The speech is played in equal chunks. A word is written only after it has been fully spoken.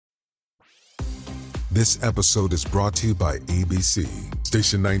This episode is brought to you by ABC.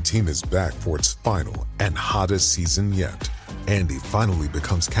 Station 19 is back for its final and hottest season yet. Andy finally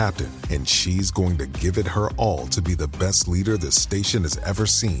becomes captain, and she's going to give it her all to be the best leader the station has ever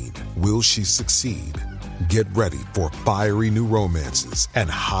seen. Will she succeed? Get ready for fiery new romances and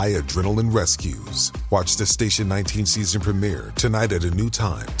high adrenaline rescues. Watch the Station 19 season premiere tonight at a new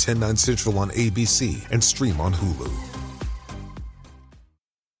time, 10/9 Central on ABC, and stream on Hulu.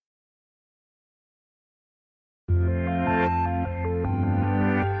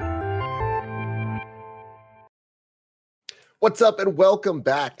 What's up, and welcome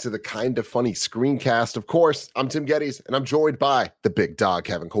back to the Kind of Funny Screencast. Of course, I'm Tim Geddes, and I'm joined by the big dog,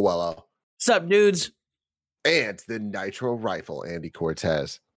 Kevin Coelho. What's up, dudes? And the Nitro Rifle, Andy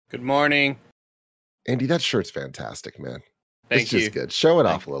Cortez. Good morning. Andy, that shirt's fantastic, man. Thank you. It's just good. Show it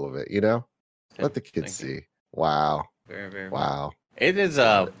off a little bit, you know? Let the kids Thank you. see. Wow. Very Wow. It is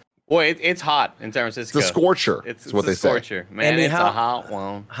it's hot in San Francisco. It's a scorcher. It's what a they scorcher. say. Man, Andy, it's a hot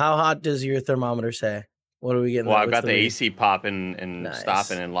one. How hot does your thermometer say? What are we getting? Well, I've got the AC popping and Nice.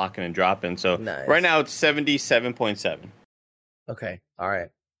 stopping and locking and dropping. So Nice. right now it's 77.7. Okay. All right.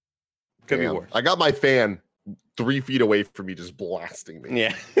 Could be Damn. worse. I got my fan 3 feet away from me just blasting me.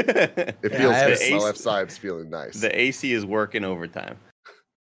 Yeah. It Yeah, feels I have good. AC My left side's feeling nice. The AC is working overtime.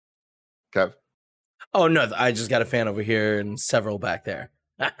 Kev? Oh, no. I just got a fan over here and several back there.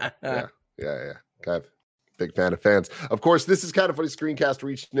 Yeah. Kev, big fan of fans. Of course, this is Kind of Funny Screencast,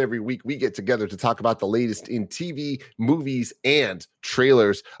 where each and every week we get together to talk about the latest in TV, movies, and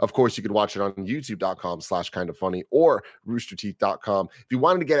trailers. Of course, you can watch it on youtube.com/kindoffunny or roosterteeth.com. If you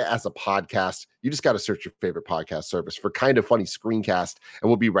wanted to get it as a podcast, you just got to search your favorite podcast service for Kind of Funny Screencast, and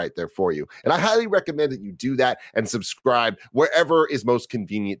we'll be right there for you. And I highly recommend that you do that and subscribe wherever is most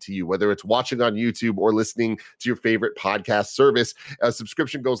convenient to you, whether it's watching on YouTube or listening to your favorite podcast service. A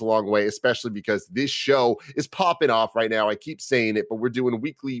subscription goes a long way, especially because this show is popping off right now. I keep saying it, but we're doing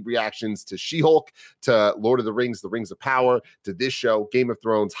weekly reactions to She-Hulk, to Lord of the Rings of Power, to this show, Game of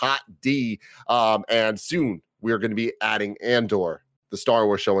Thrones, Hot D, and soon we're going to be adding Andor, the Star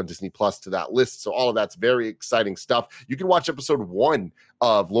Wars show on Disney Plus, to that list. So all of that's very exciting stuff. You can watch episode 1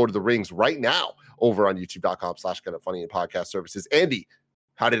 of Lord of the Rings right now over on youtube.com/kindoffunny and podcast services. Andy,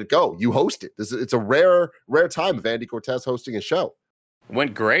 how did it go? You hosted. It's a rare time of Andy Cortez hosting a show.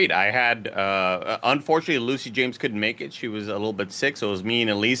 Went great. I had, unfortunately, Lucy James couldn't make it. She was a little bit sick, so it was me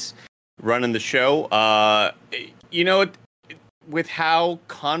and Elise running the show. With how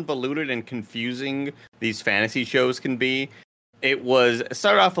convoluted and confusing these fantasy shows can be, it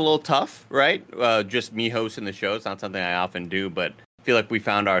started off a little tough, right? Just me hosting the show. It's not something I often do, but I feel like we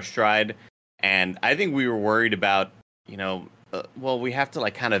found our stride. And I think we were worried about, we have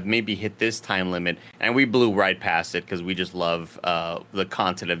to kind of maybe hit this time limit. And we blew right past it because we just love the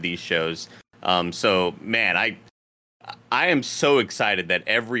content of these shows. So, man, I am so excited that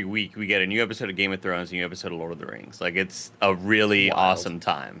every week we get a new episode of Game of Thrones, a new episode of Lord of the Rings. It's a really awesome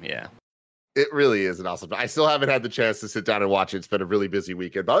time. Yeah. It really is an awesome time. I still haven't had the chance to sit down and watch it. It's been a really busy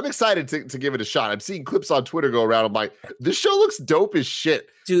weekend, but I'm excited to give it a shot. I'm seeing clips on Twitter go around. I'm like, this show looks dope as shit.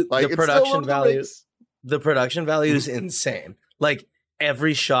 Dude, the production value is Mm-hmm. insane.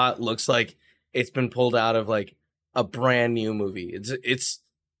 Every shot looks like it's been pulled out of a brand new movie. It's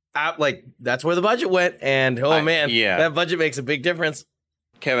that's where the budget went, and that budget makes a big difference.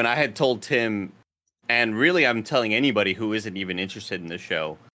 Kevin, I had told Tim, and really I'm telling anybody who isn't even interested in the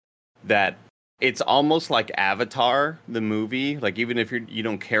show, that it's almost like Avatar, the movie. Even if you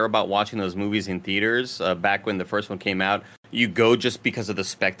don't care about watching those movies in theaters, back when the first one came out, you go just because of the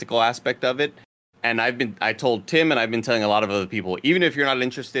spectacle aspect of it. And I told Tim, and I've been telling a lot of other people, even if you're not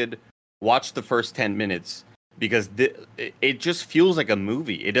interested, watch the first 10 minutes. Because it just feels like a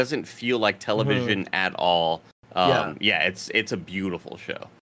movie. It doesn't feel like television at all. It's a beautiful show.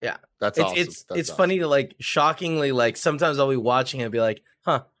 Yeah, that's awesome. It's awesome. funny to shockingly sometimes I'll be watching it and be like,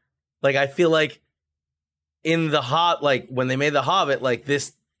 huh. I feel like in the when they made The Hobbit,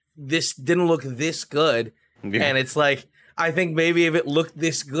 this didn't look this good, and it's I think maybe if it looked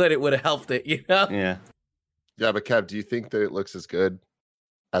this good, it would have helped it. Yeah. Yeah, but Kev, do you think that it looks as good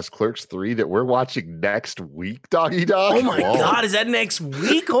as Clerks 3 that we're watching next week, Doggy Dog? Oh my God, is that next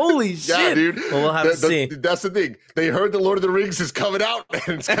week? Holy shit. Yeah, dude. Well, we'll have to see. That's the thing. They heard the Lord of the Rings is coming out,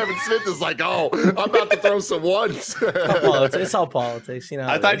 and Kevin Smith is like, oh, I'm about to throw some ones. It's all politics,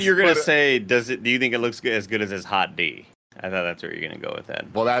 I thought you were going to say, do you think it looks as good as his Hot D? I thought that's where you're going to go with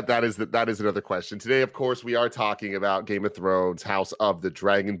that. Well, that is another question. Today, of course, we are talking about Game of Thrones, House of the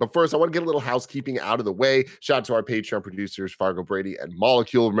Dragon. But first, I want to get a little housekeeping out of the way. Shout out to our Patreon producers, Fargo Brady and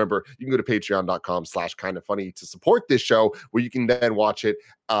Molecule. Remember, you can go to patreon.com/kindoffunny to support this show, where you can then watch it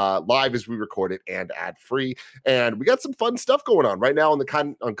live as we record it and ad-free. And we got some fun stuff going on right now on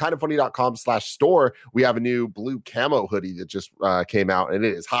kindoffunny.com/store. We have a new blue camo hoodie that just came out, and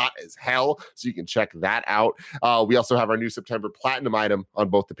it is hot as hell. So you can check that out. We also have our new September Platinum item on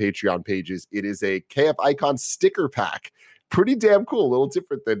both the Patreon pages. It is a KF Icon sticker pack. Pretty damn cool. A little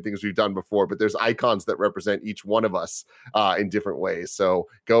different than things we've done before, but there's icons that represent each one of us in different ways. So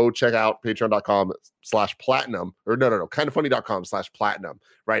go check out patreon.com/platinum, or no, kindoffunny.com/platinum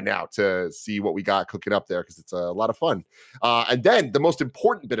right now to see what we got cooking up there, because it's a lot of fun. And then the most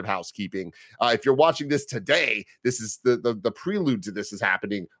important bit of housekeeping, if you're watching this today, this is the prelude to this is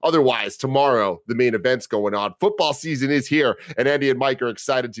happening. Otherwise, tomorrow, the main event's going on. Football season is here, and Andy and Mike are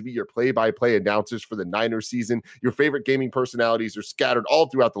excited to be your play-by-play announcers for the Niners season. Your favorite gaming personalities are scattered all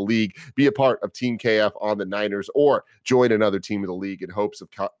throughout the league. Be a part of Team KF on the Niners, or join another team of the league in hopes of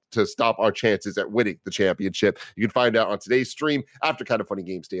to stop our chances at winning the championship. You can find out on today's stream after Kind of Funny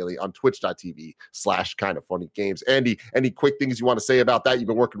Games Daily on twitch.tv/kindoffunnygames. Andy, any quick things you want to say about that? You've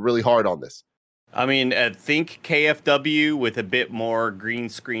been working really hard on this. I mean, think KFW with a bit more green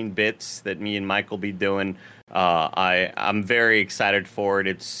screen bits that me and Mike will be doing. I'm very excited for it.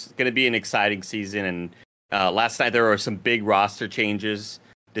 It's going to be an exciting season. And last night there were some big roster changes.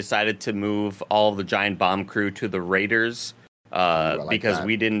 Decided to move all of the Giant Bomb crew to the Raiders because that.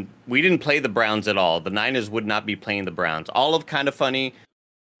 we didn't play the Browns at all. The Niners would not be playing the Browns. All of Kind of Funny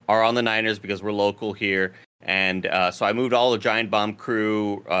are on the Niners because we're local here. And so I moved all the Giant Bomb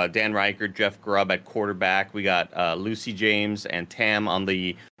crew, Dan Riker, Jeff Grubb at quarterback. We got Lucy James and Tam on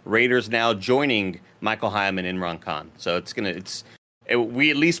the Raiders now, joining Michael Hyman and Imran Khan. So we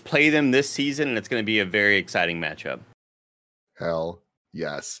at least play them this season, and it's going to be a very exciting matchup. Hell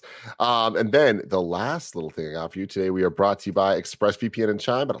yes. And then the last little thing I got for you today, we are brought to you by ExpressVPN and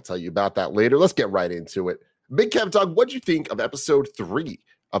Chime, but I'll tell you about that later. Let's get right into it. Big Kev Dog, what'd you think of episode 3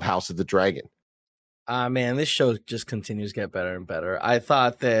 of House of the Dragon? Man, this show just continues to get better and better. I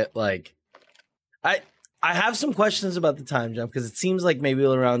thought that, like, I have some questions about the time jump, because it seems like maybe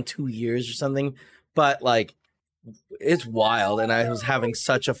around 2 years or something, but like, it's wild, and I was having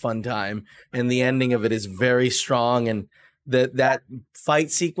such a fun time, and the ending of it is very strong, and that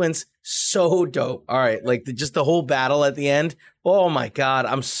fight sequence, so dope. All right, like just the whole battle at the end. Oh my god,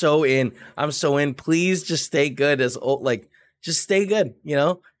 I'm so in. Please just stay good just stay good, you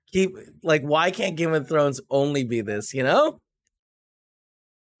know? Keep, like, why can't Game of Thrones only be this, you know?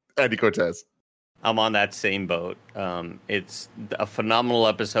 Andy Cortez. I'm on that same boat. It's a phenomenal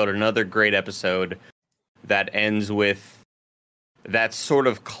episode, another great episode that ends with that sort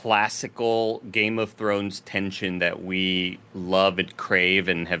of classical Game of Thrones tension that we love and crave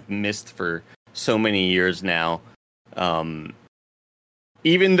and have missed for so many years now.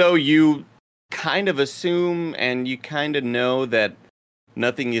 Even though you kind of assume and you kind of know that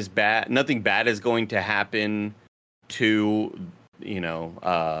nothing bad is going to happen to,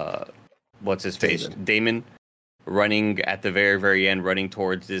 what's his face? Damon running at the very, very end, running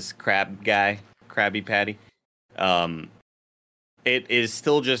towards this Krabby Patty. It is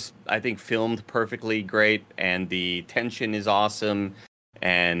still just, I think, filmed perfectly great, and the tension is awesome.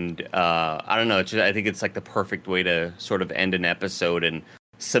 And I don't know, I think it's like the perfect way to sort of end an episode and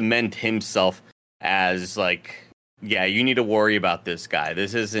cement himself as like, yeah, you need to worry about this guy.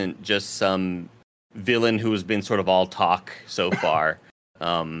 This isn't just some villain who has been sort of all talk so far.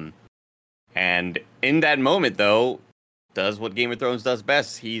 And in that moment, though, does what Game of Thrones does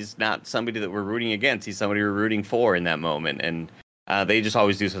best. He's not somebody that we're rooting against. He's somebody we're rooting for in that moment. And they just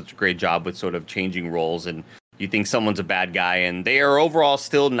always do such a great job with sort of changing roles. And you think someone's a bad guy, and they are overall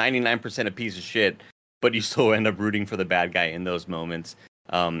still 99% a piece of shit, but you still end up rooting for the bad guy in those moments.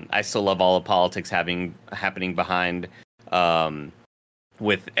 I still love all the politics happening behind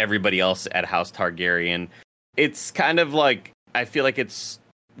with everybody else at House Targaryen. It's kind of like, I feel like it's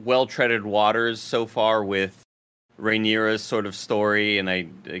well-treaded waters so far with Rhaenyra's sort of story, and I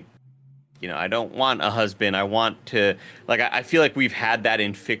don't want a husband. I want to, like, I feel like we've had that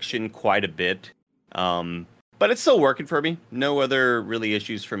in fiction quite a bit. But it's still working for me. No other really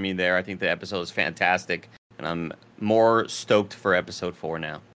issues for me there. I think the episode is fantastic, and I'm more stoked for episode 4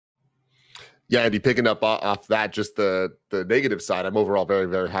 now. Yeah, Andy, picking up off that, just the negative side, I'm overall very,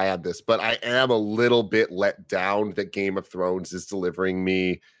 very high on this, but I am a little bit let down that Game of Thrones is delivering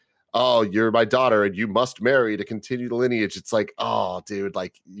me oh, you're my daughter and you must marry to continue the lineage. It's like, oh, dude,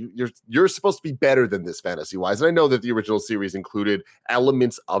 like you're supposed to be better than this fantasy wise. And I know that the original series included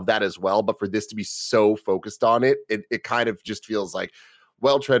elements of that as well, but for this to be so focused on it, it kind of just feels like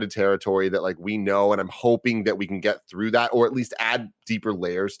well-treaded territory that like we know, and I'm hoping that we can get through that or at least add deeper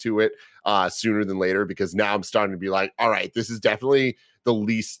layers to it sooner than later, because now I'm starting to be like, all right, this is definitely the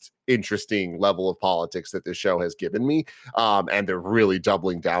least interesting level of politics that this show has given me, and they're really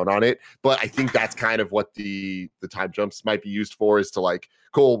doubling down on it. But I think that's kind of what the time jumps might be used for, is to like,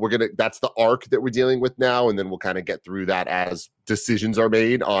 cool, that's the arc that we're dealing with now, and then we'll kind of get through that as decisions are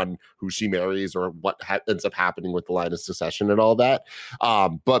made on who she marries or what ends up happening with the line of succession and all that.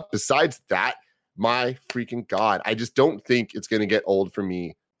 But besides that, my freaking God, I just don't think it's going to get old for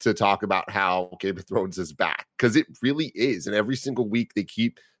me to talk about how Game of Thrones is back, because it really is. And every single week they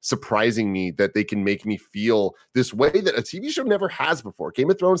keep surprising me that they can make me feel this way that a TV show never has before. Game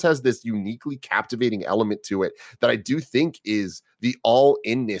of Thrones has this uniquely captivating element to it that I do think is the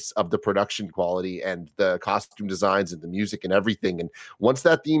all-inness of the production quality and the costume designs and the music and everything. And once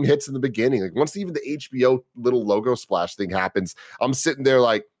that theme hits in the beginning, like once even the HBO little logo splash thing happens, I'm sitting there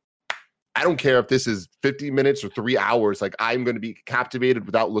like, I don't care if this is 50 minutes or 3 hours. Like, I'm going to be captivated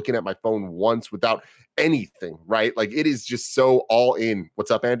without looking at my phone once, without anything, right? Like, it is just so all in. What's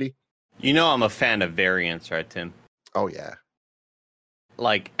up, Andy? You know I'm a fan of variants, right, Tim? Oh, yeah.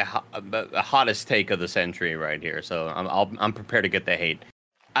 Like, a hottest take of the century right here. So I'm prepared to get the hate.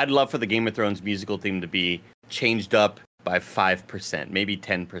 I'd love for the Game of Thrones musical theme to be changed up by 5%, maybe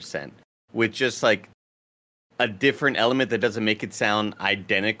 10%, with just, like, a different element that doesn't make it sound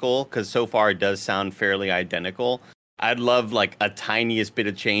identical, because so far it does sound fairly identical. I'd love like a tiniest bit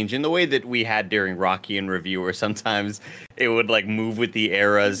of change in the way that we had during Rocky in Review, where sometimes it would like move with the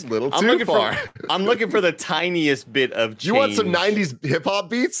eras. A little too far. I'm looking for the tiniest bit of change. You want some 90s hip-hop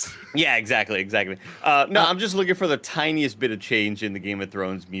beats? Yeah, exactly. No, I'm just looking for the tiniest bit of change in the Game of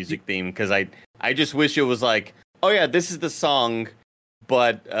Thrones music theme, because I just wish it was like, oh yeah, this is the song,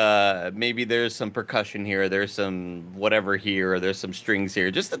 but maybe there's some percussion here, there's some whatever here, or there's some strings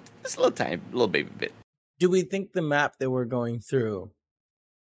here, just a little baby bit. Do we think the map that we're going through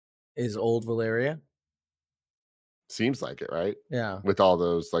is old Valeria? Seems like it, right? Yeah. With all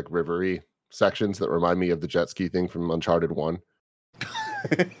those like rivery sections that remind me of the jet ski thing from Uncharted 1.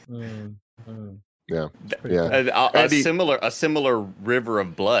 Yeah. A similar river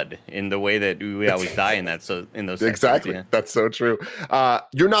of blood in the way that we always die in that. So in those exactly, sections, yeah. That's so true.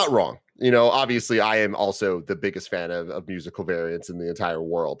 You're not wrong. You know, obviously, I am also the biggest fan of musical variants in the entire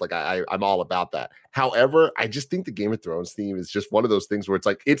world. Like, I'm all about that. However, I just think the Game of Thrones theme is just one of those things where it's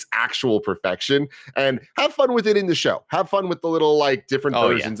like, it's actual perfection, and have fun with it in the show. Have fun with the little like different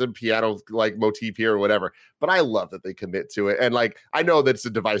versions and piano like motif here or whatever. But I love that they commit to it. And like, I know that it's a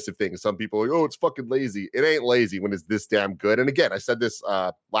divisive thing. Some people are like, oh, it's fucking lazy. It ain't lazy when it's this damn good. And again, I said this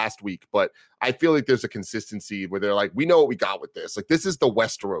last week, but I feel like there's a consistency where they're like, we know what we got with this. Like, this is the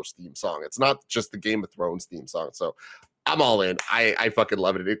Westeros theme song. It's not just the Game of Thrones theme song. So I'm all in. I fucking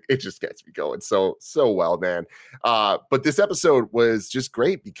love it. It just gets me going so well, man. But this episode was just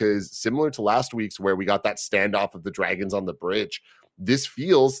great because similar to last week's where we got that standoff of the dragons on the bridge, this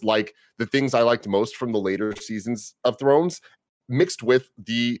feels like the things I liked most from the later seasons of Thrones, mixed with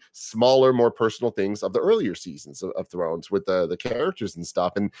the smaller, more personal things of the earlier seasons of Thrones with the characters and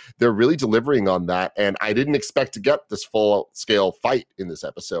stuff. And they're really delivering on that. And I didn't expect to get this full-scale fight in this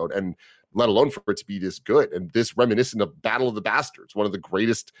episode, and let alone for it to be this good and this reminiscent of Battle of the Bastards, one of the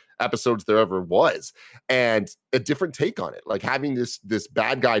greatest episodes there ever was, and a different take on it. Like having this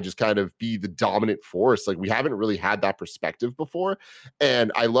bad guy just kind of be the dominant force. Like we haven't really had that perspective before.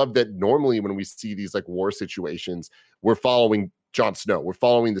 And I love that normally when we see these like war situations, we're following Jon Snow. We're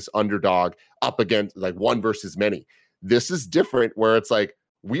following this underdog up against like one versus many. This is different where it's like,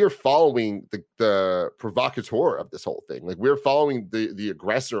 we are following the provocateur of this whole thing. Like we're following the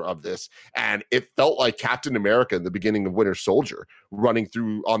aggressor of this. And it felt like Captain America in the beginning of Winter Soldier running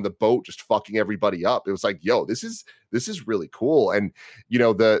through on the boat, just fucking everybody up. It was like, yo, this is really cool. And, you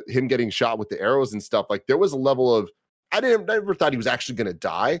know, him getting shot with the arrows and stuff, like there was a level of, I never thought he was actually going to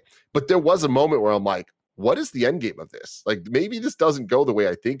die, but there was a moment where I'm like, what is the end game of this? Like maybe this doesn't go the way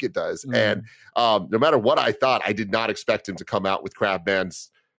I think it does. And no matter what I thought, I did not expect him to come out with Crabman's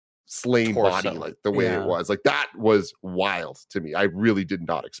slain body like the way it was. Like that was wild to me. I really did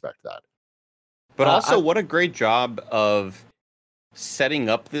not expect that. But also, what a great job of setting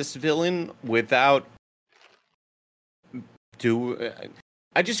up this villain without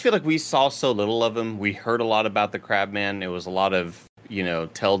I just feel like we saw so little of him. We heard a lot about the Crabman. It was a lot of, you know,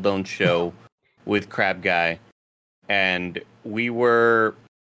 tell don't show with Crab Guy, and we were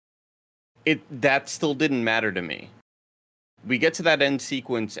that still didn't matter to me. We get to that end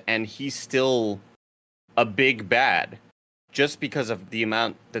sequence, and he's still a big bad, just because of the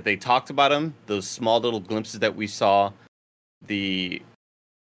amount that they talked about him, those small little glimpses that we saw, I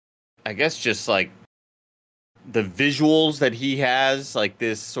guess just like the visuals that he has, like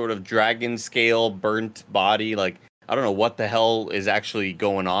this sort of dragon scale burnt body. Like, I don't know what the hell is actually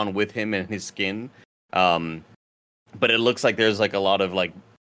going on with him and his skin. But it looks like there's like a lot of like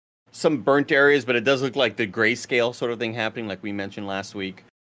some burnt areas, but it does look like the grayscale sort of thing happening, like we mentioned last week.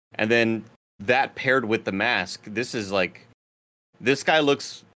 And then that paired with the mask, this guy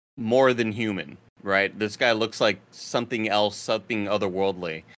looks more than human, right? This guy looks like something else, something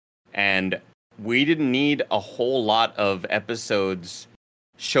otherworldly. And we didn't need a whole lot of episodes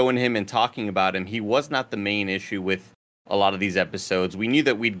showing him and talking about him. He was not the main issue with a lot of these episodes. We knew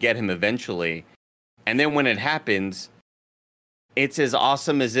that we'd get him eventually. And then when it happens, it's as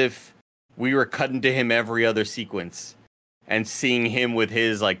awesome as if we were cutting to him every other sequence and seeing him with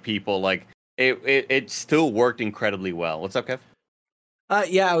his like people. Like it still worked incredibly well. What's up, Kev?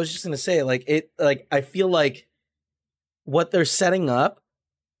 Yeah, I was just gonna say, I feel like what they're setting up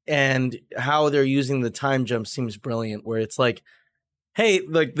and how they're using the time jump seems brilliant. Where it's like, hey,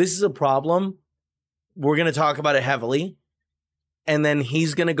 like this is a problem. We're gonna talk about it heavily, and then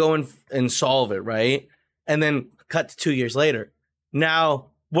he's gonna go and solve it, right? And then cut to 2 years later.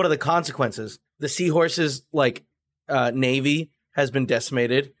 Now, what are the consequences? The Seahorses, Navy has been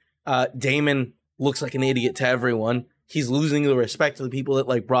decimated. Damon looks like an idiot to everyone. He's losing the respect of the people that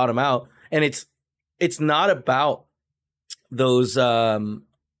like brought him out. And it's not about those,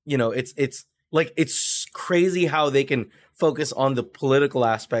 it's crazy how they can focus on the political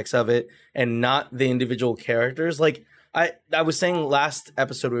aspects of it and not the individual characters. Like I was saying last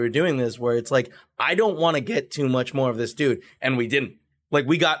episode we were doing this where it's like, I don't want to get too much more of this dude. And we didn't. Like,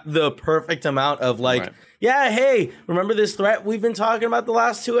 we got the perfect amount of, like, right. Yeah, hey, remember this threat we've been talking about the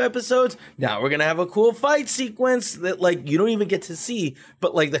last 2 episodes? Now we're going to have a cool fight sequence that, like, you don't even get to see.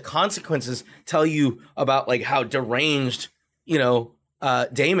 But, like, the consequences tell you about, like, how deranged,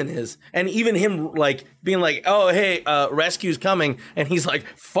 Damon is. And even him, like, being like, oh, hey, rescue's coming. And he's like,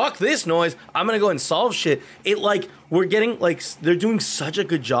 fuck this noise. I'm going to go and solve shit. It, like, we're getting, like, they're doing such a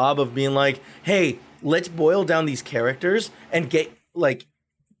good job of being like, hey, let's boil down these characters and get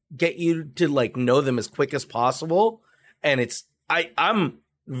you to like know them as quick as possible. And I'm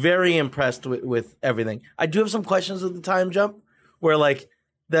very impressed with everything. I do have some questions with the time jump where like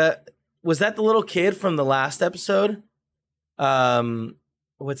was that the little kid from the last episode?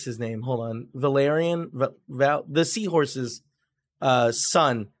 What's his name? Hold on. Valerian, the Seahorse's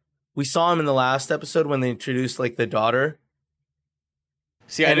son. We saw him in the last episode when they introduced like the daughter.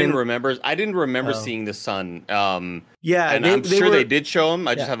 See, I didn't remember seeing the son. Yeah, and I'm sure they did show him.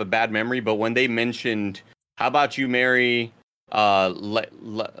 I just have a bad memory. But when they mentioned, "How about you marry Lenore?"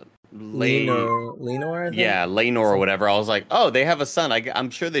 I think? Yeah, Lenore or whatever. I was like, "Oh, they have a son."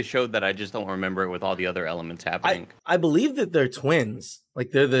 I'm sure they showed that. I just don't remember it with all the other elements happening. I believe that they're twins.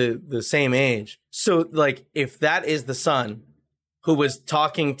 Like they're the same age. So like, if that is the son who was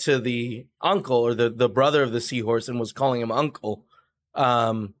talking to the uncle or the brother of the Seahorse and was calling him uncle.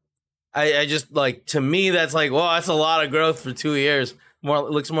 I just like, to me that's like, well, that's a lot of growth for 2 years. It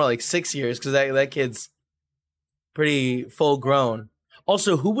looks more like 6 years because that kid's pretty full grown.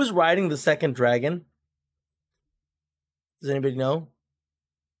 Also, who was riding the second dragon? Does anybody know?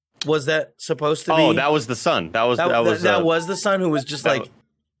 Was that supposed to be? Oh, that was the son. That was the son who was just like,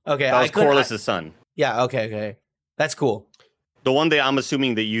 okay, that was Corliss's son. Yeah, okay, that's cool. The one that I'm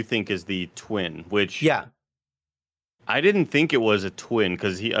assuming that you think is the twin, which I didn't think it was a twin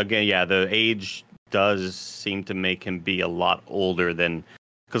because the age does seem to make him be a lot older than,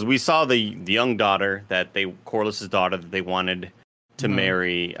 because we saw the young daughter Corliss's daughter that they wanted to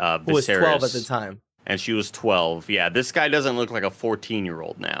marry Viserys. Who was 12 at the time. And she was 12. Yeah, this guy doesn't look like a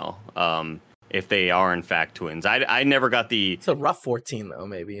 14-year-old now. If they are in fact twins, I never got the. It's a rough 14 though,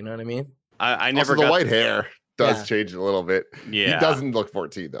 maybe, you know what I mean? I never got the white hair. Does change a little bit. Yeah, he doesn't look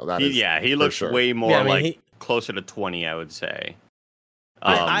 14 though. He looks way more closer to 20, I would say.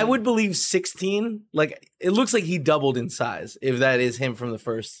 I would believe 16. Like, it looks like he doubled in size if that is him from the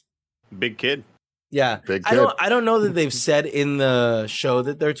first. Big kid. Yeah, big kid. I don't know that they've said in the show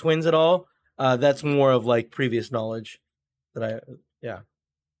that they're twins at all. That's more of like previous knowledge that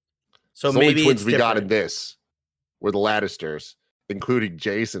So maybe only twins it's we different. got in this were the Lannisters, including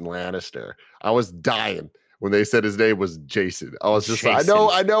Jason Lannister. I was dying when they said his name was Jason. I was just like,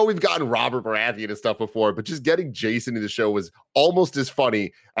 I know we've gotten Robert Baratheon and stuff before, but just getting Jason in the show was almost as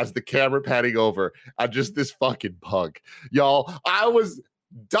funny as the camera panning over on just this fucking pug. Y'all, I was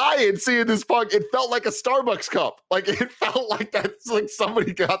dying seeing this pug. It felt like a Starbucks cup. Like it felt like that's like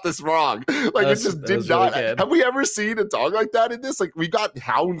somebody got this wrong. Like it just did not. Really have we ever seen a dog like that in this? Like we got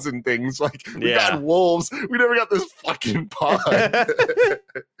hounds and things. Like we got wolves. We never got this fucking pug.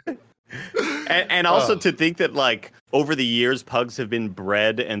 And also to think that like over the years pugs have been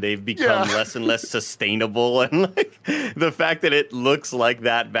bred and they've become less and less sustainable, and like the fact that it looks like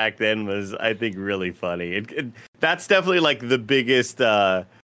that back then was, I think, really funny. That's definitely like the biggest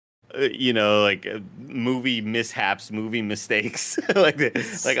movie mishaps, movie mistakes.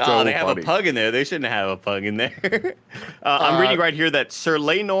 They have a pug in there, they shouldn't have a pug in there. I'm reading right here that Sir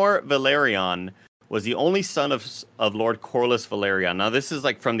Laenor Valerion was the only son of Lord Corlys Valerion. Now, this is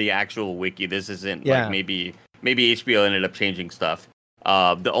like from the actual wiki. This isn't like maybe HBO ended up changing stuff.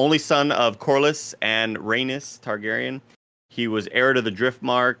 The only son of Corlys and Rhaenys Targaryen. He was heir to the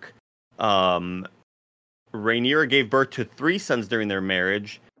Driftmark. Rhaenyra gave birth to 3 sons during their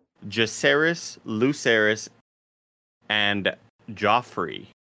marriage: Jacaerys, Lucerys, and Joffrey.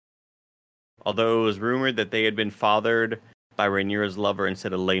 Although it was rumored that they had been fathered by Rhaenyra's lover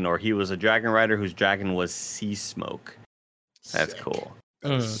instead of Laenor. He was a dragon rider whose dragon was sea smoke. That's sick. Cool.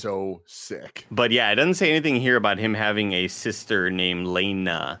 That's so sick. But yeah, it doesn't say anything here about him having a sister named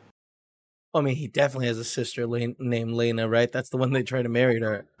Laena. I mean, he definitely has a sister named Laena, right? That's the one they try to marry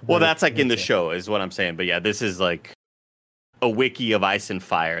her. Well, that's like in the show, is what I'm saying. But yeah, this is like a wiki of Ice and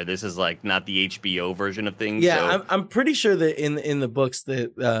Fire. This is like not the HBO version of things. Yeah, so. I'm pretty sure that in the books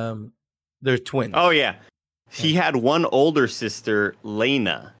that they're twins. Oh yeah. He had one older sister,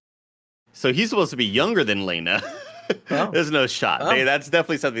 Laena. So he's supposed to be younger than Laena. Oh. There's no shot. Oh. That's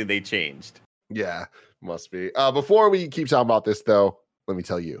definitely something they changed. Yeah, must be. Before we keep talking about this, though, let me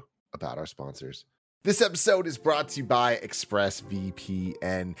tell you about our sponsors. This episode is brought to you by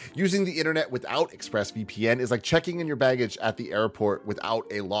ExpressVPN. Using the internet without ExpressVPN is like checking in your baggage at the airport without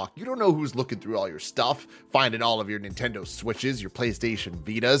a lock. You don't know who's looking through all your stuff, finding all of your Nintendo Switches, your PlayStation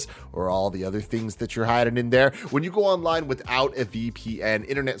Vitas, or all the other things that you're hiding in there. When you go online without a VPN,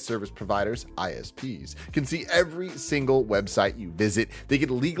 internet service providers, ISPs, can see every single website you visit. They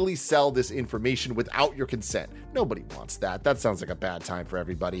can legally sell this information without your consent. Nobody wants that. That sounds like a bad time for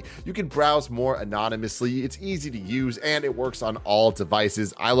everybody. You can browse more anonymously. It's easy to use and it works on all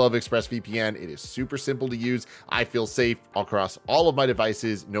devices. I love ExpressVPN. It is super simple to use. I feel safe across all of my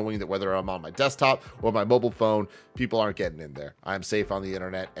devices, knowing that whether I'm on my desktop or my mobile phone, people aren't getting in there. I'm safe on the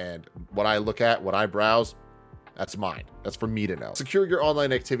internet, and what I look at, what I browse, that's mine. That's for me to know. Secure your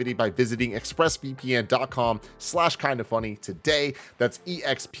online activity by visiting expressvpn.com/kindafunny today. That's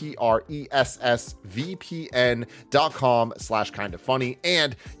expressvpn.com/kindafunny.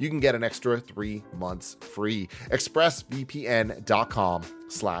 And you can get an extra 3 months free.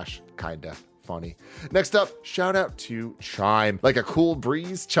 expressvpn.com/kindafunny. Next up, shout out to Chime. Like a cool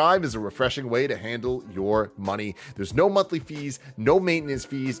breeze, Chime is a refreshing way to handle your money. There's no monthly fees, no maintenance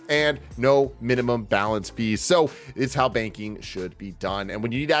fees, and no minimum balance fees. So it's how banking should be done. And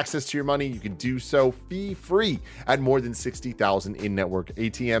when you need access to your money, you can do so fee-free at more than 60,000 in-network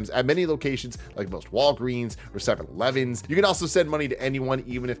ATMs at many locations like most Walgreens or 7-Elevens. You can also send money to anyone,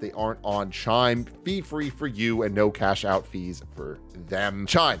 even if they aren't on Chime, fee-free for you and no cash out fees for them.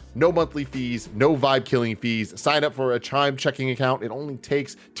 Chime, no monthly fees, no vibe killing fees. Sign up for a Chime checking account. It only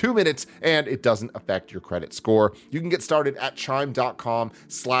takes 2 minutes and it doesn't affect your credit score. You can get started at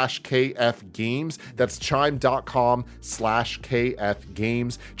chime.com/KFgames. That's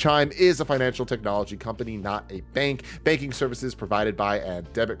chime.com/KFgames. Chime is a financial technology company, not a bank. Banking services provided by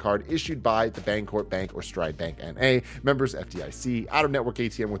and debit card issued by the Bancorp Bank or Stride Bank NA. Members FDIC. Out-of-network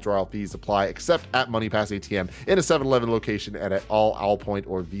ATM withdrawal fees apply except at MoneyPass ATM in a 7-Eleven location and at all Allpoint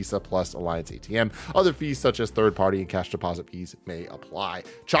or Visa Plus Alliance ATM. Other fees such as third-party and cash deposit fees may apply.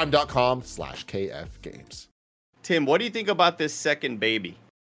 Chime.com/KFgames. Tim, what do you think about this second baby?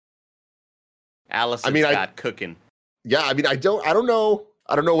 Allison Scott cooking. Yeah, I mean, I don't know.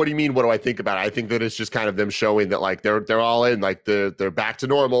 I don't know what do you mean. What do I think about it? I think that it's just kind of them showing that like they're all in, like they're back to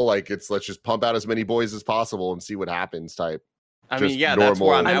normal. Like let's just pump out as many boys as possible and see what happens type. I mean, yeah, that's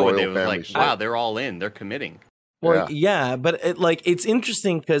where I'm at with it. It was like, wow, they're all in. They're committing. Well, yeah, but it's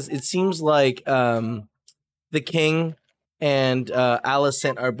interesting because it seems like the king and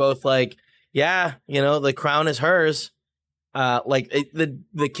Alicent are both like, yeah, the crown is hers.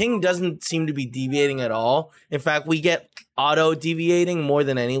 The king doesn't seem to be deviating at all. In fact, we get Otto deviating more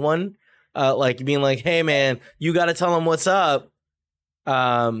than anyone. Like being like, hey man, you got to tell him what's up.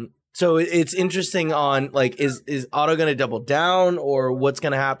 So it's interesting on like, is Otto going to double down or what's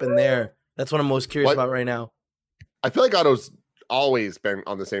going to happen there? That's what I'm most curious about right now. I feel like Otto's always been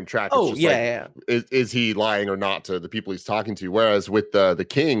on the same track. It's Oh, just yeah. Is he lying or not to the people he's talking to? Whereas with the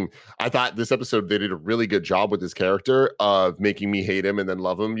king, I thought this episode they did a really good job with his character of making me hate him and then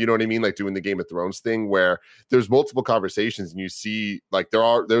love him. You know what I mean? Like doing the Game of Thrones thing where there's multiple conversations and you see like there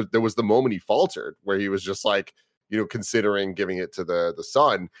was the moment he faltered where he was just like, you know, considering giving it to the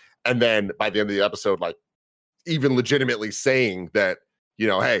son. And then by the end of the episode, like even legitimately saying that, you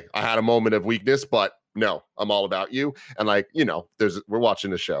know, hey, I had a moment of weakness, but no, I'm all about you. And like, you know, we're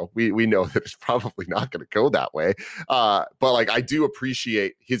watching the show. We know that it's probably not going to go that way. But like, I do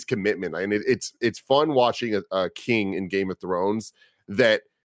appreciate his commitment. And it's fun watching a king in Game of Thrones that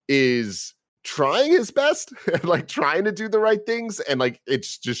is trying his best and like trying to do the right things. And like,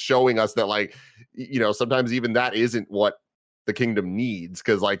 it's just showing us that like, you know, sometimes even that isn't what the kingdom needs.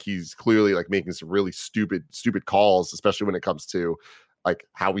 Cause like, he's clearly like making some really stupid calls, especially when it comes to like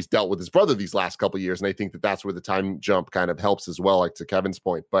how he's dealt with his brother these last couple of years. And I think that that's where the time jump kind of helps as well, like to Kevin's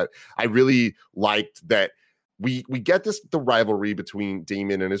point. But I really liked that we get the rivalry between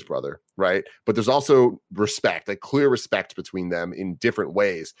Daemon and his brother, right? But there's also respect, like clear respect between them in different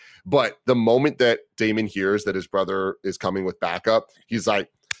ways. But the moment that Daemon hears that his brother is coming with backup, he's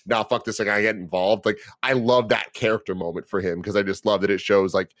like, nah, fuck this, like I get involved. Like I love that character moment for him because I just love that it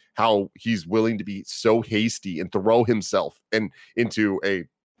shows like how he's willing to be so hasty and throw himself into a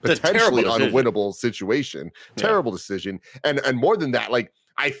potentially unwinnable situation. Yeah. Terrible decision. And more than that, like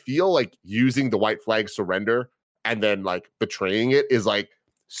I feel like using the white flag surrender and then like betraying it is like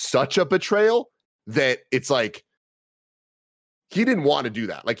such a betrayal that it's like he didn't want to do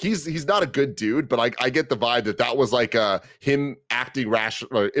that. Like he's not a good dude, but I get the vibe that was like him acting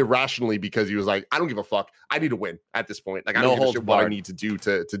irrationally because he was like, I don't give a fuck. I need to win at this point. Like I don't give a shit what I need to do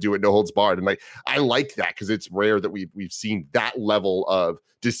to do it. No holds barred. And like I like that because it's rare that we've seen that level of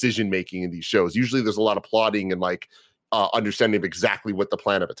decision making in these shows. Usually there's a lot of plotting and like understanding of exactly what the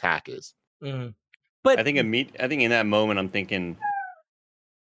plan of attack is. Mm. But I think in that moment I'm thinking,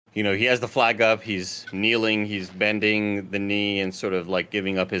 you know, he has the flag up, he's kneeling, he's bending the knee and sort of like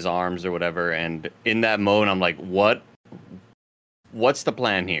giving up his arms or whatever. And in that moment, I'm like, what's the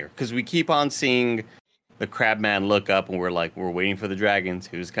plan here? Because we keep on seeing the Crabman look up and we're waiting for the dragons.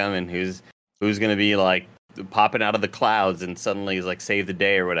 Who's coming? Who's going to be like popping out of the clouds and suddenly he's like save the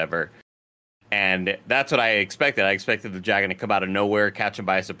day or whatever. And that's what I expected. I expected the dragon to come out of nowhere, catch him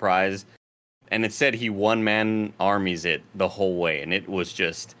by surprise. And instead he one-man armies it the whole way. And it was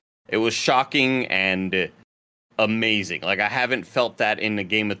shocking and amazing. Like, I haven't felt that in the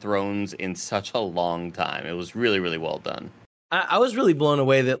Game of Thrones in such a long time. It was really, really well done. I was really blown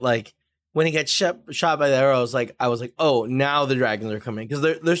away that, like, when he gets shot by the arrow, I was like, oh, now the dragons are coming.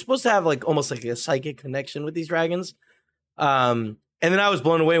 Because they're supposed to have, like, almost like a psychic connection with these dragons. And then I was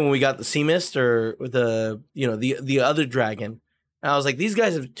blown away when we got the sea mist or the other dragon. And I was like, these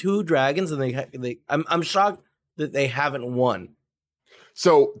guys have two dragons, and I'm shocked that they haven't won.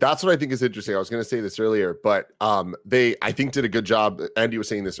 So that's what I think is interesting. I was going to say this earlier, but they, I think, did a good job. Andy was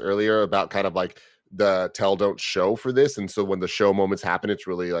saying this earlier about kind of like the tell don't show for this. And so when the show moments happen, it's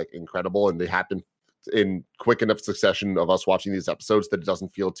really like incredible. And they happen in quick enough succession of us watching these episodes that it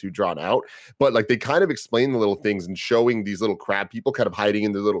doesn't feel too drawn out. But like they kind of explain the little things and showing these little crab people kind of hiding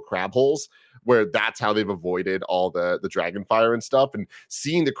in their little crab holes, where that's how they've avoided all the dragon fire and stuff. And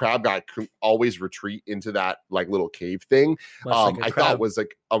seeing the crab guy always retreat into that like little cave thing, I thought was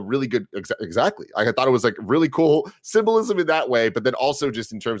like a really good, exactly. Like, I thought it was like really cool symbolism in that way, but then also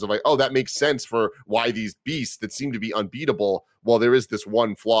just in terms of like, oh, that makes sense for why these beasts that seem to be unbeatable, well, there is this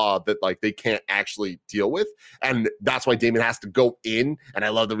one flaw that like they can't actually deal with. And that's why Daemon has to go in. And I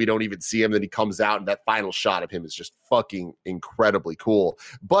love that we don't even see him. Then he comes out and that final shot of him is just fucking incredibly cool.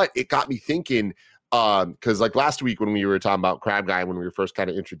 But it got me thinking, because like last week when we were talking about Crab Guy, when we were first kind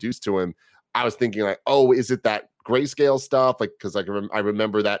of introduced to him, I was thinking like, oh, is it that grayscale stuff? Like, because like I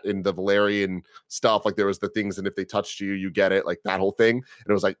remember that in the Valerian stuff, like there was the things, and if they touched you, you get it, like that whole thing. And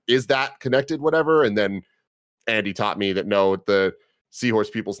it was like, is that connected, whatever? And then Andy taught me that no, the seahorse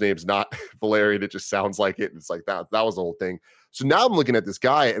people's name's not Valerian. It just sounds like it. And it's like that was the whole thing. So now I'm looking at this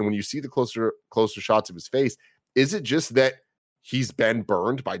guy, and when you see the closer shots of his face, is it just that he's been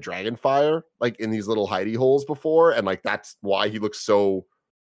burned by dragon fire, like in these little hidey holes before, and like that's why he looks so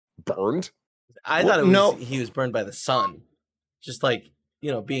burned? I thought he was burned by the sun, just like,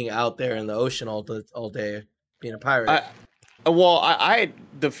 you know, being out there in the ocean all day, being a pirate. I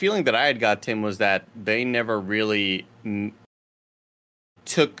the feeling that I had got, Tim, was that they never really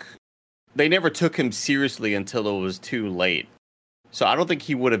took him seriously until it was too late. So I don't think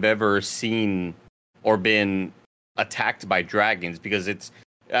he would have ever seen or been attacked by dragons, because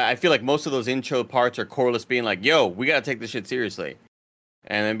I feel like most of those intro parts are Corliss being like, "Yo, we gotta take this shit seriously,"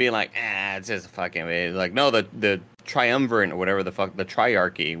 and then being like, it's just fucking like, no, the triumvirate or whatever the fuck, the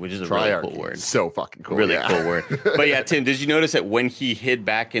triarchy, which is a really cool word. So fucking cool. Really cool word. But yeah, Tim, did you notice that when he hid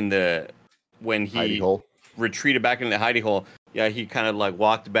back in when he hidey hole? Retreated back into the hidey hole, yeah, he kind of like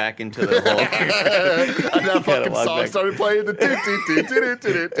walked back into the hole. And that fucking song started playing.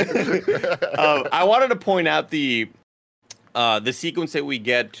 I wanted to point out the sequence that we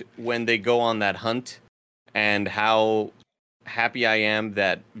get when they go on that hunt, and how happy I am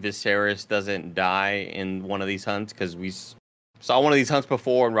that Viserys doesn't die in one of these hunts, because we saw one of these hunts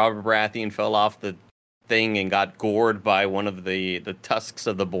before and Robert Baratheon fell off the thing and got gored by one of the tusks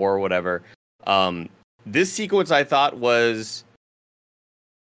of the boar or whatever. This sequence I thought was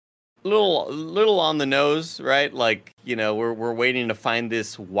a little on the nose, right? Like, you know, we're waiting to find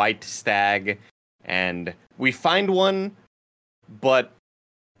this white stag, and we find one, but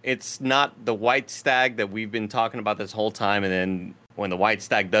it's not the white stag that we've been talking about this whole time. And then when the white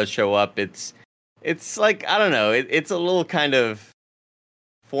stag does show up, it's like, I don't know, it's a little kind of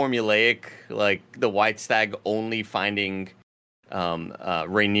formulaic, like the white stag only finding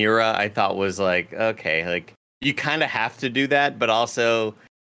Rhaenyra. I thought was like, okay, like you kind of have to do that, but also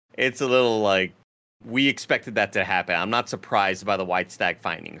it's a little like we expected that to happen. I'm not surprised by the white stag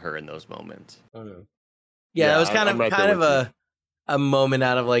finding her in those moments. Yeah, it was kind of a moment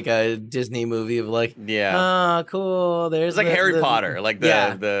out of like a Disney movie of like, oh, cool. There's it's like Harry Potter, like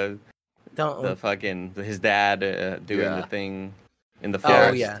the fucking his dad doing the thing in the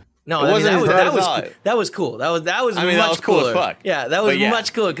forest. Oh yeah, no, that was cool. That was that was cool as fuck. Yeah, that was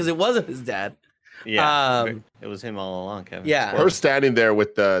much cooler because it wasn't his dad. Yeah, it was him all along, Kevin. Yeah, her standing there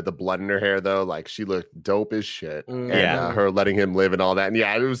with the blood in her hair though, like she looked dope as shit. And her letting him live and all that, and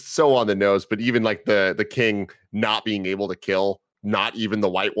yeah, it was so on the nose. But even like the king not being able to kill, not even the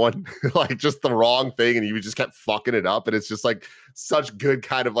white one, like just the wrong thing, and he just kept fucking it up. And it's just like such good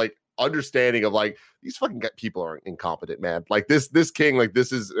kind of like understanding of like these fucking people are incompetent, man. Like this king, like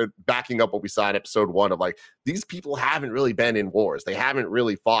this is backing up what we saw in episode 1 of like these people haven't really been in wars, they haven't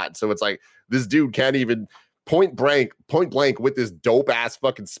really fought. So it's like this dude can't even point blank with this dope ass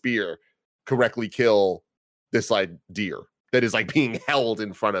fucking spear correctly kill this like deer that is like being held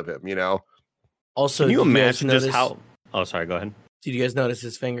in front of him, you know. Also, can you imagine just how? Oh, sorry. Go ahead. Did you guys notice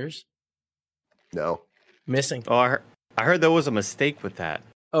his fingers? No. Missing. Oh, I heard there was a mistake with that.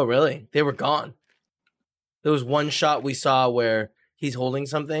 Oh, really? They were gone. There was one shot we saw where he's holding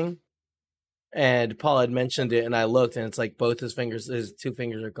something, and Paul had mentioned it, and I looked, and it's like both his 2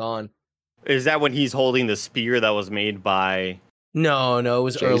 fingers are gone. Is that when he's holding the spear that was made by... No, it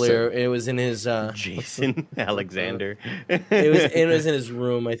was Jason. Earlier. It was in his... Jason Alexander. It was in his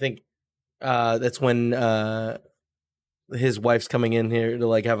room, I think. That's when his wife's coming in here to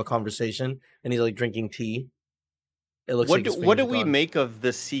like have a conversation, and he's like drinking tea. It looks what do we make of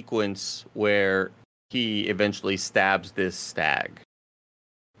the sequence where he eventually stabs this stag?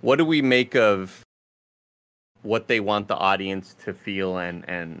 What do we make of what they want the audience to feel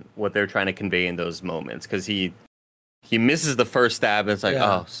and what they're trying to convey in those moments? Because he misses the first stab, and it's like,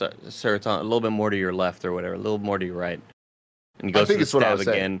 oh, sir, it's on a little bit more to your left or whatever, a little more to your right. And he goes to the stab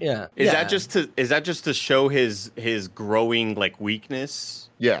again. Yeah. Is that just to show his growing like weakness?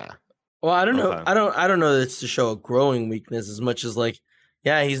 Yeah. Well, I don't know. Okay. I don't know that it's to show a growing weakness as much as like,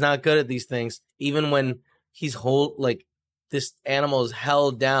 yeah, he's not good at these things. Even when he's this animal is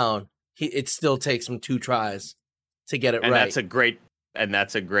held down, it still takes him 2 tries to get it right.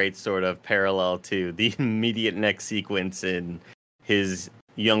 That's a great sort of parallel to the immediate next sequence in his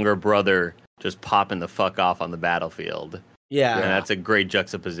younger brother just popping the fuck off on the battlefield. Yeah. And that's a great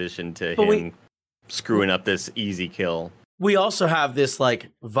juxtaposition to him screwing up this easy kill. We also have this like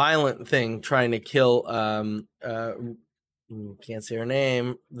violent thing trying to kill can't say her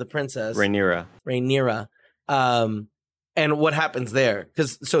name, the princess Rhaenyra. And what happens there?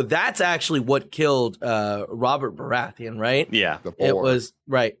 So that's actually what killed Robert Baratheon, right? Yeah, it was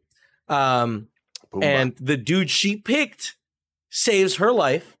right. And the dude she picked saves her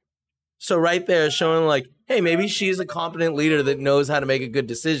life. So right there, showing like, hey, maybe she's a competent leader that knows how to make a good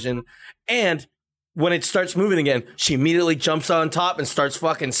decision. And when it starts moving again, she immediately jumps on top and starts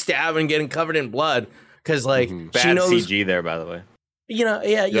fucking stabbing, getting covered in blood. Because like she knows CG there, by the way. You know,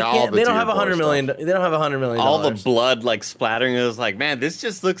 you can't. They don't have $100 million. They don't have $100 million. All the blood like splattering. It was like, man, this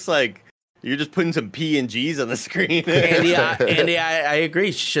just looks like you're just putting some P and G's on the screen. Andy, I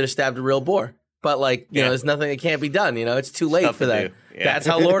agree. She should have stabbed a real boar. But like, you know, there's nothing that can't be done. You know, it's too late for that. Yeah. That's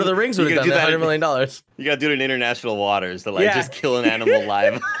how Lord of the Rings would have done that $100 million. You got to do it in international waters to like just kill an animal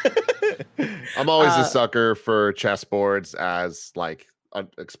live. I'm always a sucker for chessboards as like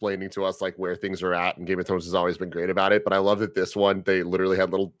explaining to us like where things are at, and Game of Thrones has always been great about it. But I love that this one, they literally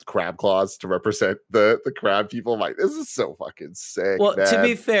had little crab claws to represent the crab people. I'm like, this is so fucking sick. Well, man. to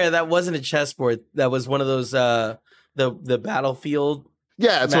be fair, that wasn't a chessboard. That was one of those the battlefield.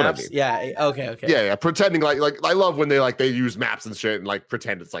 Yeah, that's maps. what I mean. Yeah. Okay. Yeah. Pretending like I love when they use maps and shit and like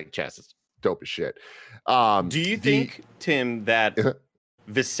pretend it's like chess. It's dope as shit. Do you think, Tim, that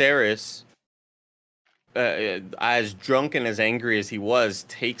Viserys, as drunk and as angry as he was,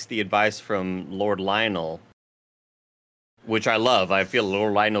 takes the advice from Lord Lionel, which I love? I feel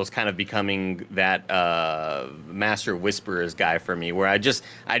Lord Lionel's kind of becoming that Master Whisperers guy for me, where I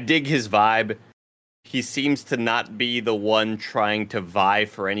dig his vibe. He seems to not be the one trying to vie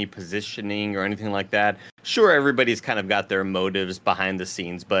for any positioning or anything like that. Sure, everybody's kind of got their motives behind the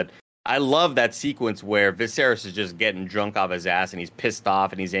scenes, but I love that sequence where Viserys is just getting drunk off his ass and he's pissed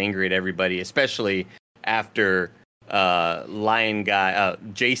off and he's angry at everybody, especially after Lion guy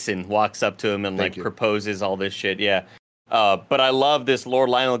Jason walks up to him and proposes all this shit. Yeah. But I love this Lord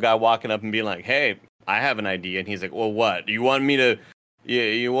Lionel guy walking up and being like, "Hey, I have an idea." And he's like, "Well, what? Do you want me to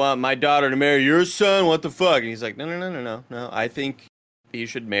you want my daughter to marry your son? What the fuck?" And he's like, No. I think you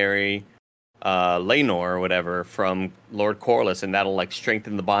should marry Laenor or whatever from Lord Corlys, and that'll like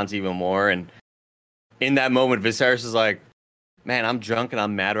strengthen the bonds even more. And in that moment, Viserys is like, "Man, I'm drunk and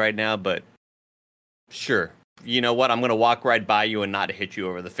I'm mad right now, but sure, you know what? I'm gonna walk right by you and not hit you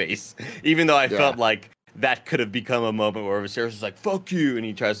over the face." Even though I felt like that could have become a moment where Viserys is like, "Fuck you," and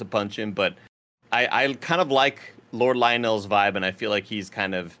he tries to punch him. But I kind of like Lord Lionel's vibe, and I feel like he's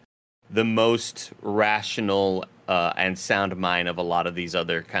kind of the most rational and sound mind of a lot of these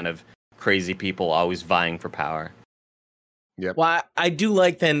other kind of crazy people always vying for power. Yep. Well, I do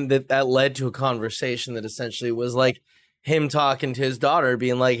like then that led to a conversation that essentially was like him talking to his daughter,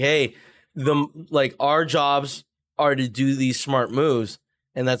 being like, "Hey, our jobs are to do these smart moves,"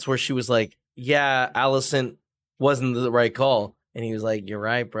 and that's where she was like, "Yeah, Alicent wasn't the right call," and he was like, "You're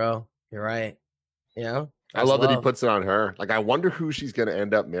right, bro. You're right." You know. I love that he puts it on her. Like, I wonder who she's going to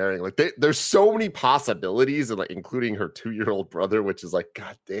end up marrying. Like, there's so many possibilities, and like including her 2-year-old brother, which is like,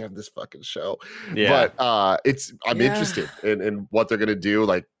 God damn, this fucking show. Yeah. But I'm interested in what they're going to do,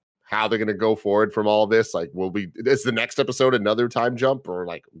 like how they're going to go forward from all of this. Like, is the next episode another time jump, or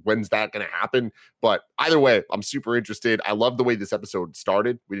like when's that going to happen? But either way, I'm super interested. I love the way this episode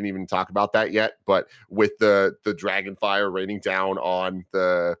started. We didn't even talk about that yet, but with the dragon fire raining down on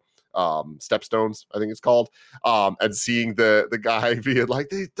the stepstones, I think it's called, and seeing the guy being like,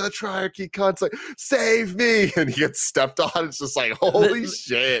 the Triarchy cunts, like, "Save me," and he gets stepped on. It's just like, holy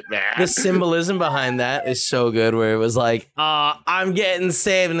shit, man. The symbolism behind that is so good, where it was like, I'm getting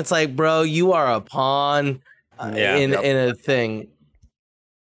saved, and it's like, bro, you are a pawn in a thing.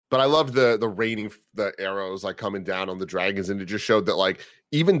 But I love the raining, the arrows like coming down on the dragons, and it just showed that like,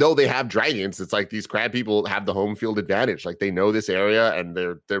 even though they have dragons, it's like these crab people have the home field advantage. Like, they know this area, and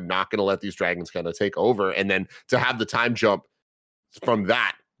they're not going to let these dragons kind of take over. And then to have the time jump from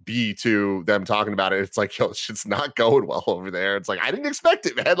that be to them talking about it, it's like, yo, shit's not going well over there. It's like, I didn't expect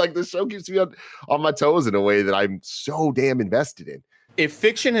it, man. Like, the show keeps me on my toes in a way that I'm so damn invested in. If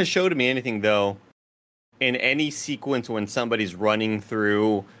fiction has showed me anything, though, in any sequence when somebody's running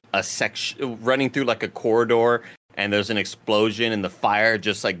through like a corridor, and there's an explosion and the fire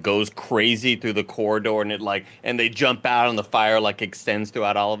just like goes crazy through the corridor, and they jump out and the fire like extends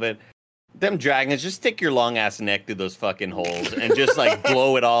throughout all of it. Them dragons, just stick your long ass neck through those fucking holes and just like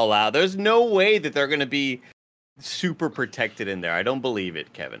blow it all out. There's no way that they're going to be super protected in there. I don't believe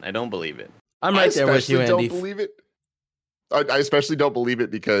it, Kevin. I don't believe it. I'm right there with you, Andy. I don't believe it. I especially don't believe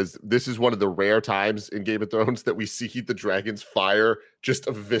it because this is one of the rare times in Game of Thrones that we see the dragon's fire just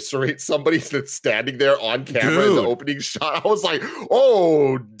eviscerate somebody that's standing there on camera in the opening shot. I was like,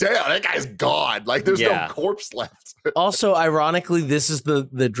 oh, damn, that guy's gone. Like, there's no corpse left. Also, ironically, this is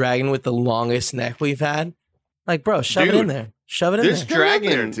the dragon with the longest neck we've had. Like, bro, shove it in there. Shove it in there. This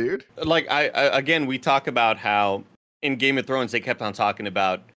dragon, dude. Like, I again, we talk about how in Game of Thrones, they kept on talking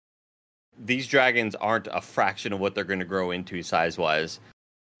about these dragons aren't a fraction of what they're going to grow into size-wise.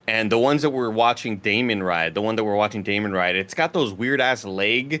 And the ones that we're watching Daemon ride, it's got those weird-ass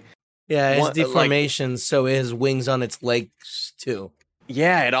leg. Yeah, his deformations, so his wings on its legs, too.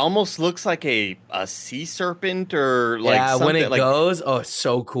 Yeah, it almost looks like a sea serpent or like something. When it goes, it's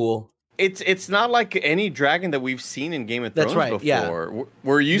so cool. It's not like any dragon that we've seen in Game of Thrones before. Yeah.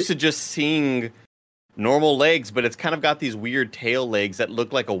 We're used to just seeing normal legs, but it's kind of got these weird tail legs that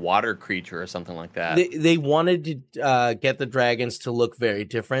look like a water creature or something like that. They wanted to get the dragons to look very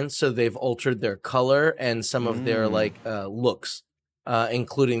different, so they've altered their color and some of their looks,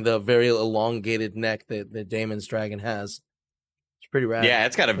 including the very elongated neck that Daemon's dragon has. It's pretty rad. Yeah,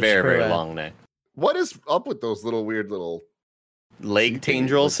 it's got a It's very, pretty very rad. long neck. What is up with those little weird little Leg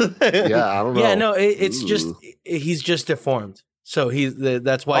tendrils. Yeah, I don't know. Yeah, no, it's Ooh. just he's just deformed. So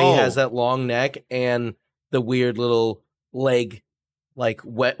that's why he has that long neck and the weird little leg, like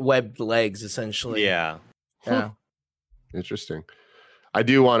webbed legs, essentially. Yeah. Yeah. Interesting. I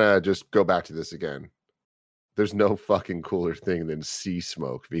do want to just go back to this again. There's no fucking cooler thing than sea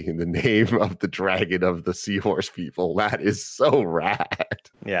smoke being the name of the dragon of the seahorse people. That is so rad.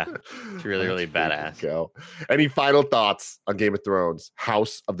 Yeah. It's really, really badass. Go. Any final thoughts on Game of Thrones,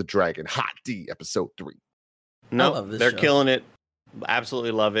 House of the Dragon, Hot D, episode 3? No, love this they're show. killing it.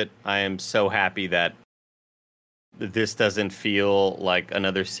 Absolutely love it. I am so happy that this doesn't feel like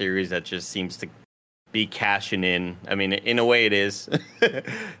another series that just seems to be cashing in. I mean, in a way it is.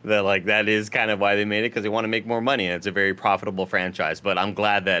 that is kind of why they made it, because they want to make more money, and it's a very profitable franchise. But I'm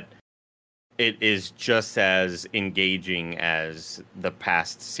glad that it is just as engaging as the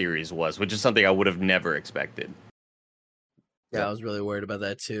past series was, which is something I would have never expected. Yeah, I was really worried about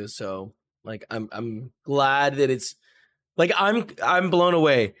that too. So like I'm glad that it's like I'm blown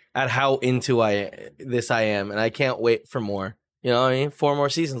away at how into I am, and I can't wait for more. You know what I mean? 4 more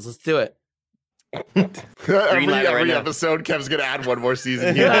seasons. Let's do it. every episode, Kev's gonna add one more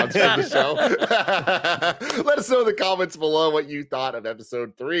season he wants from the show. Let us know in the comments below what you thought of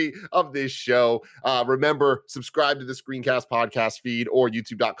episode 3 of this show. Remember, subscribe to the Screencast podcast feed or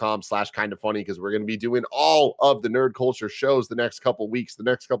youtube.com/kindafunny, because we're gonna be doing all of the nerd culture shows the next couple weeks, the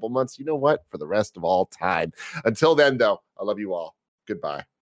next couple months. You know what? For the rest of all time. Until then, though, I love you all. Goodbye.